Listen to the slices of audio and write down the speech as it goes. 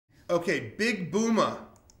Okay, Big Booma.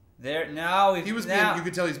 There now He was being. You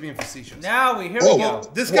could tell he's being facetious. Now here we go.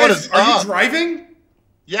 This guy's. Are you driving?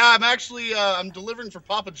 Yeah, I'm actually. I'm delivering for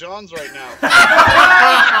Papa John's right now.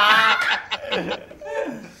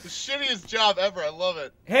 The shittiest job ever. I love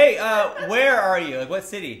it. Hey, where are you? Like, what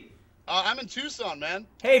city? I'm in Tucson, man.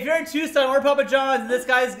 Hey, if you're in Tucson, we're Papa John's, and this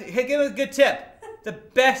guy's. Hey, give him a good tip. The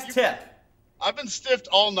best tip. I've been stiffed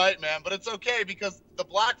all night, man, but it's okay because the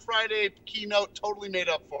Black Friday keynote totally made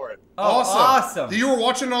up for it. Oh, awesome. You were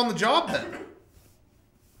watching on the job then?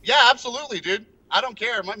 Yeah, absolutely, dude. I don't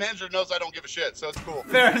care. My manager knows I don't give a shit, so it's cool.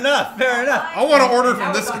 Fair enough. Fair enough. I want to order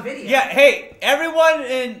from this. Yeah. Hey, everyone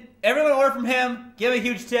order from him. Give him a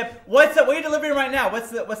huge tip. What are you delivering right now?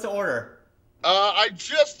 What's the order? I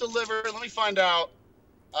just delivered. Let me find out.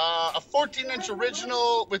 A 14-inch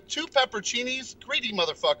original with 2 pepperoncinis, greedy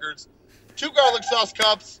motherfuckers, 2 garlic sauce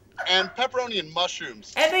cups, and pepperoni and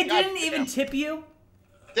mushrooms. And they didn't even tip you?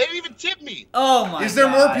 They didn't even tip me. Oh my God. Is there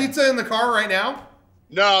more pizza in the car right now?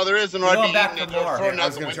 No, there isn't. I'd be back eating for more. I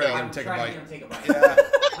was going to try to take a bite. Yeah.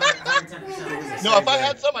 110%. No, if I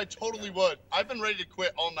had some, I totally would. I've been ready to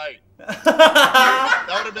quit all night.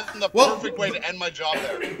 That would have been the perfect way to end my job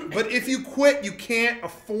there. But if you quit, you can't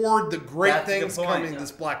afford the great things coming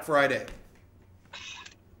this Black Friday.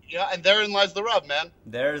 Yeah, and therein lies the rub, man.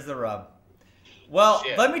 There's the rub. Well,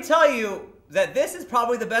 let me tell you that this is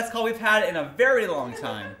probably the best call we've had in a very long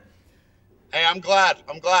time. Hey, I'm glad.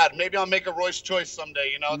 I'm glad. Maybe I'll make a Roy's choice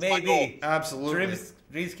someday. You know, it's my goal. Absolutely.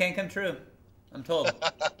 Dreams can come true. I'm told.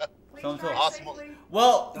 So I'm told. Awesome.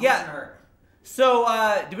 Well, yeah. So,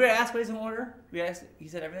 did we ask what he's gonna order? He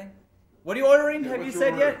said everything. What are you ordering? Have you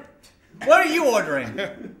said yet? What are you ordering?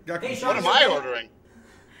 What am I ordering?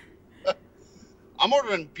 I'm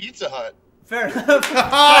ordering Pizza Hut. Fair enough.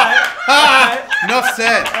 Enough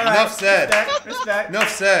said. Enough said. Respect. Enough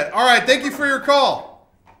said. All right. Thank you for your call.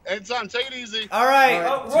 Anytime. Take it easy. All right.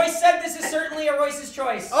 Oh, Royce said this is certainly a Royce's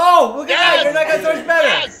choice. Oh, look at that. You're not going to so much better.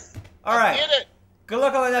 Yes. All right. Get it. Good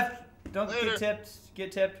luck on that. Don't Later. get tipped.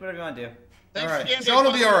 Get tipped. Whatever you want to do. Thanks All right. again, Sean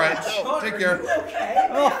will be all right. Dave. Take care. Okay.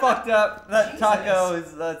 I'm all fucked up. That taco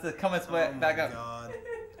is coming its way back up. God.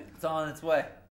 It's on its way.